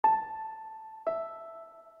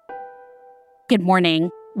Good morning.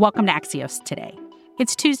 Welcome to Axios Today.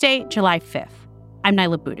 It's Tuesday, July 5th. I'm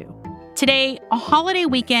Nyla Boodoo. Today, a holiday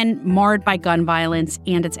weekend marred by gun violence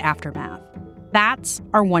and its aftermath. That's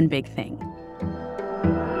our one big thing.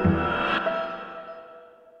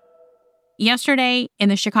 Yesterday, in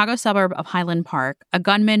the Chicago suburb of Highland Park, a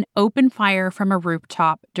gunman opened fire from a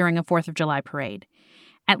rooftop during a 4th of July parade.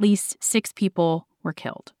 At least 6 people were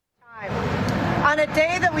killed. On a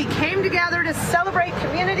day that we came together to celebrate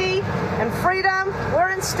community and freedom, we're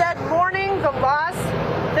instead mourning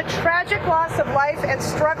the tragic loss of life and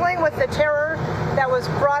struggling with the terror that was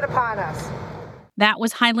brought upon us. That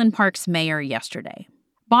was Highland Park's mayor yesterday.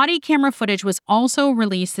 Body camera footage was also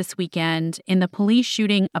released this weekend in the police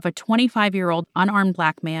shooting of a 25-year-old unarmed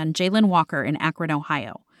black man, Jayland Walker, in Akron,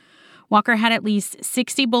 Ohio. Walker had at least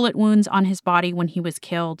 60 bullet wounds on his body when he was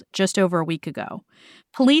killed just over a week ago.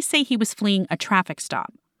 Police say he was fleeing a traffic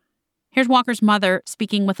stop. Here's Walker's mother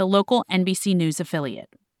speaking with a local NBC News affiliate.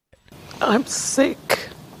 I'm sick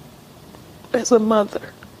as a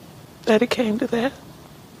mother that it came to that.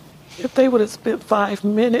 If they would have spent 5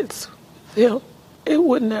 minutes with him, it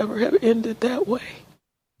would never have ended that way.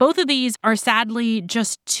 Both of these are sadly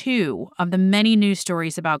just 2 of the many news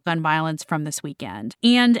stories about gun violence from this weekend.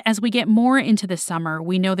 And as we get more into the summer,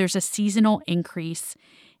 we know there's a seasonal increase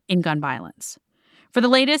in gun violence. For the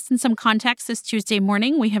latest and some context this Tuesday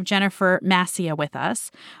morning, we have Jennifer Mascia with us,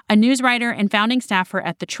 a news writer and founding staffer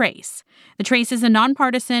at The Trace. The Trace is a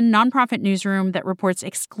nonpartisan, nonprofit newsroom that reports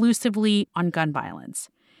exclusively on gun violence.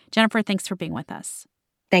 Jennifer, thanks for being with us.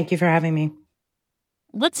 Thank you for having me.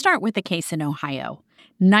 Let's start with the case in Ohio.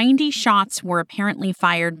 90 shots were apparently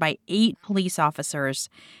fired by 8 police officers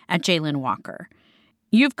at Jayland Walker.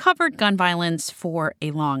 You've covered gun violence for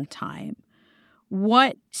a long time.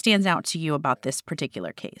 What stands out to you about this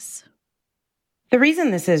particular case? The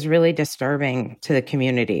reason this is really disturbing to the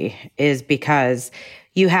community is because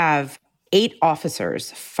you have 8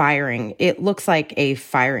 officers firing. It looks like a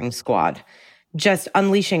firing squad, just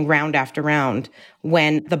unleashing round after round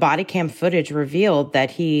when the body cam footage revealed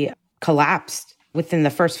that he collapsed within the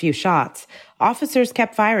first few shots. Officers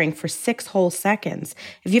kept firing for 6 whole seconds.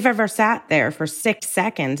 If you've ever sat there for 6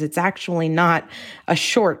 seconds, it's actually not a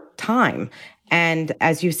short time. And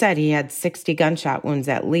as you said, he had 60 gunshot wounds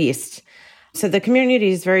at least. So the community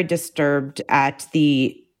is very disturbed at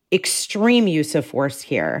the extreme use of force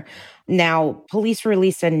here. Now, police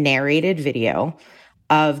released a narrated video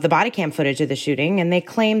of the body cam footage of the shooting, and they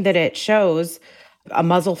claim that it shows a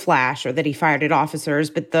muzzle flash or that he fired at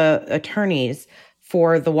officers, but the attorneys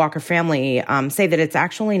for the Walker family say that it's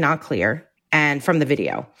actually not clear. And from the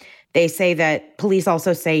video, they say that police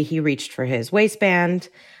also say he reached for his waistband,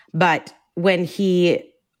 but when he,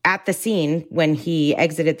 at the scene, when he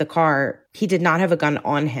exited the car, he did not have a gun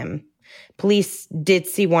on him. Police did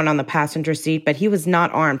see one on the passenger seat, but he was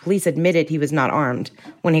not armed. Police admitted he was not armed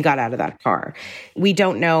when he got out of that car. We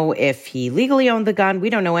don't know if he legally owned the gun. We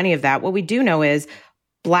don't know any of that. What we do know is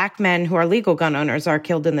Black men who are legal gun owners are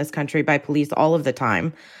killed in this country by police all of the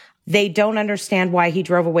time. They don't understand why he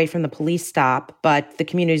drove away from the police stop, but the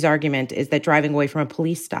community's argument is that driving away from a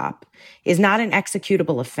police stop is not an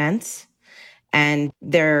executable offense. And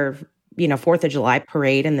their 4th of July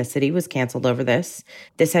parade in the city was canceled over this.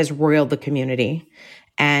 This has roiled the community.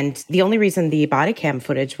 And the only reason the body cam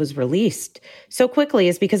footage was released so quickly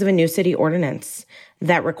is because of a new city ordinance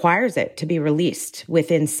that requires it to be released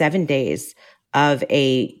within 7 days of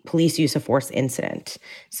a police use of force incident.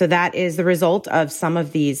 So that is the result of some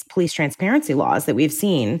of these police transparency laws that we've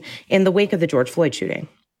seen in the wake of the George Floyd shooting.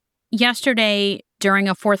 Yesterday, during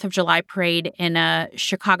a 4th of July parade in a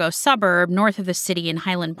Chicago suburb north of the city in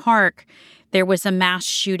Highland Park, there was a mass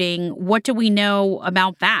shooting. What do we know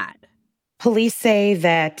about that? Police say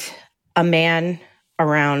that a man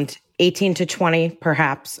around 18 to 20,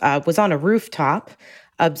 perhaps, was on a rooftop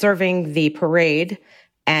observing the parade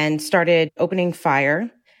and started opening fire,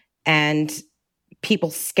 and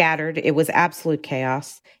people scattered. It was absolute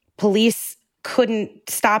chaos. Police couldn't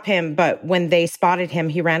stop him, but when they spotted him,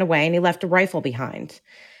 he ran away and he left a rifle behind.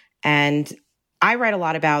 And I write a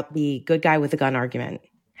lot about the good guy with a gun argument,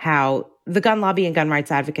 how the gun lobby and gun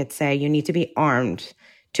rights advocates say you need to be armed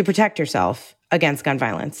to protect yourself against gun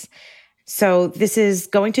violence. So this is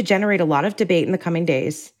going to generate a lot of debate in the coming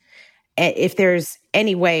days. If there's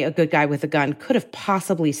any way a good guy with a gun could have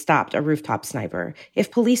possibly stopped a rooftop sniper,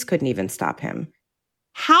 if police couldn't even stop him.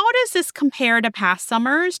 How does this compare to past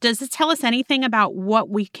summers? Does this tell us anything about what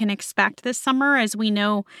we can expect this summer? As we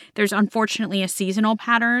know, there's unfortunately a seasonal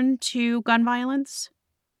pattern to gun violence.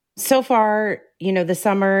 So far, the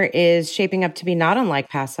summer is shaping up to be not unlike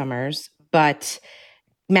past summers, but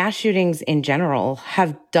mass shootings in general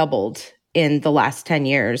have doubled in the last 10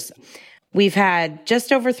 years. We've had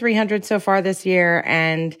just over 300 so far this year.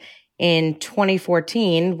 And in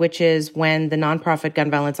 2014, which is when the nonprofit Gun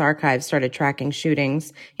Violence Archive started tracking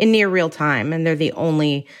shootings in near real time, and they're the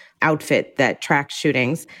only outfit that tracks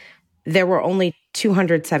shootings, there were only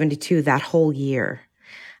 272 that whole year.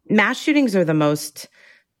 Mass shootings are the most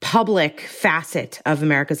public facet of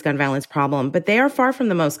America's gun violence problem, but they are far from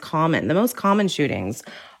the most common. The most common shootings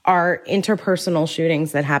are interpersonal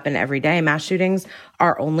shootings that happen every day. Mass shootings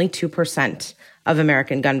are only 2% of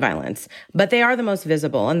American gun violence, but they are the most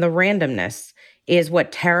visible. And the randomness is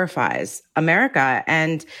what terrifies America.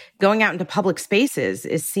 And going out into public spaces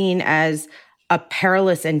is seen as a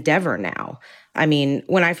perilous endeavor now. I mean,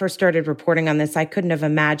 when I first started reporting on this, I couldn't have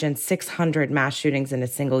imagined 600 mass shootings in a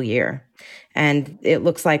single year. And it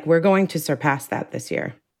looks like we're going to surpass that this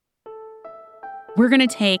year. We're going to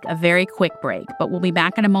take a very quick break, but we'll be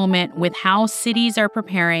back in a moment with how cities are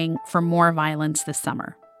preparing for more violence this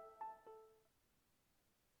summer.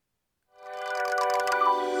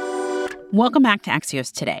 Welcome back to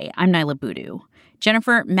Axios Today. I'm Naila Boodoo.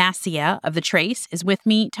 Jennifer Massia of The Trace is with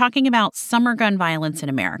me talking about summer gun violence in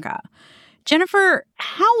America. Jennifer,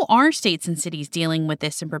 how are states and cities dealing with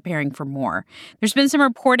this and preparing for more? There's been some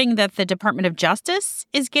reporting that the Department of Justice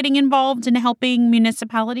is getting involved in helping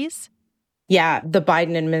municipalities. Yeah, the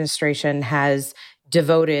Biden administration has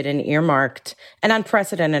devoted and earmarked an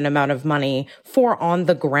unprecedented amount of money for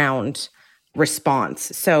on-the-ground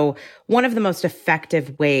response. So one of the most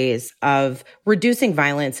effective ways of reducing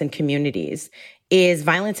violence in communities is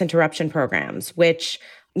violence interruption programs, which,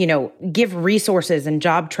 give resources and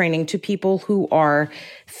job training to people who are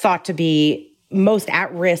thought to be most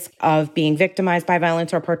at risk of being victimized by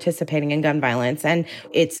violence or participating in gun violence. And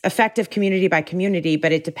it's effective community by community,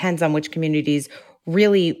 but it depends on which communities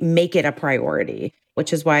really make it a priority,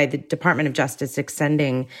 which is why the Department of Justice is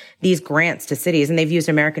extending these grants to cities. And they've used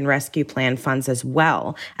American Rescue Plan funds as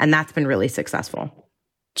well. And that's been really successful.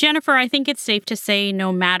 Jennifer, I think it's safe to say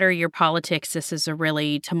no matter your politics, this is a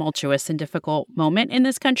really tumultuous and difficult moment in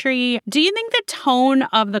this country. Do you think the tone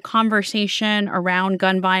of the conversation around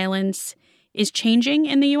gun violence is changing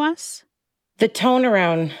in the U.S.? The tone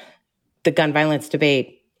around the gun violence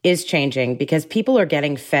debate is changing because people are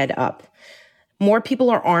getting fed up. More people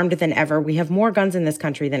are armed than ever. We have more guns in this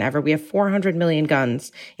country than ever. We have 400 million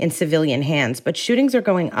guns in civilian hands, but shootings are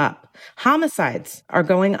going up. Homicides are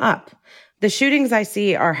going up. The shootings I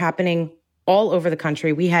see are happening all over the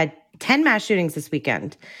country. We had 10 mass shootings this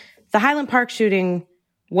weekend. The Highland Park shooting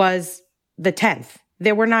was the 10th.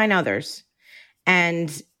 There were 9 others.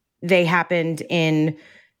 And they happened in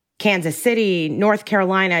Kansas City, North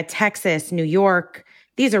Carolina, Texas, New York.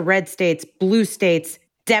 These are red states, blue states,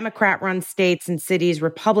 Democrat-run states and cities,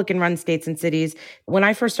 Republican-run states and cities. When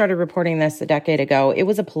I first started reporting this a decade ago, it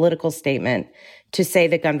was a political statement to say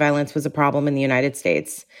that gun violence was a problem in the United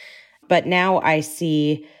States. But now I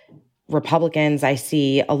see Republicans, I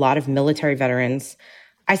see a lot of military veterans.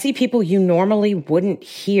 I see people you normally wouldn't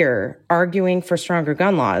hear arguing for stronger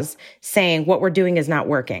gun laws saying what we're doing is not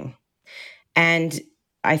working. And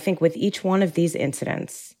I think with each one of these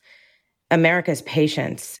incidents, America's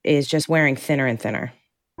patience is just wearing thinner and thinner.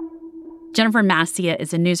 Jennifer Massia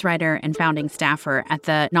is a news writer and founding staffer at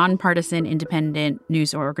the nonpartisan independent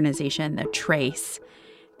news organization, The Trace.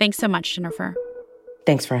 Thanks so much, Jennifer.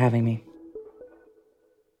 Thanks for having me.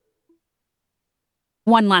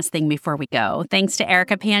 One last thing before we go. Thanks to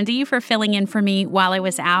Erica Pandy for filling in for me while I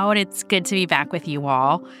was out. It's good to be back with you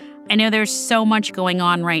all. I know there's so much going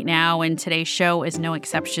on right now, and today's show is no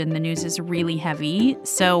exception. The news is really heavy.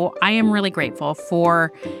 So I am really grateful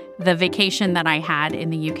for the vacation that I had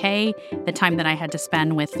in the UK, the time that I had to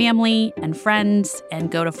spend with family and friends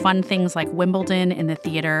and go to fun things like Wimbledon in the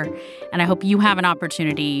theater. And I hope you have an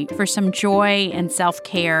opportunity for some joy and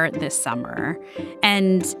self-care this summer.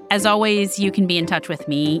 And as always, you can be in touch with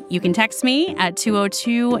me. You can text me at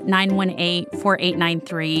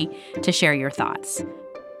 202-918-4893 to share your thoughts.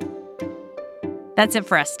 That's it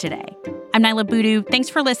for us today. I'm Naila Boodoo. Thanks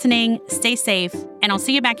for listening. Stay safe, and I'll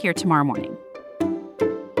see you back here tomorrow morning.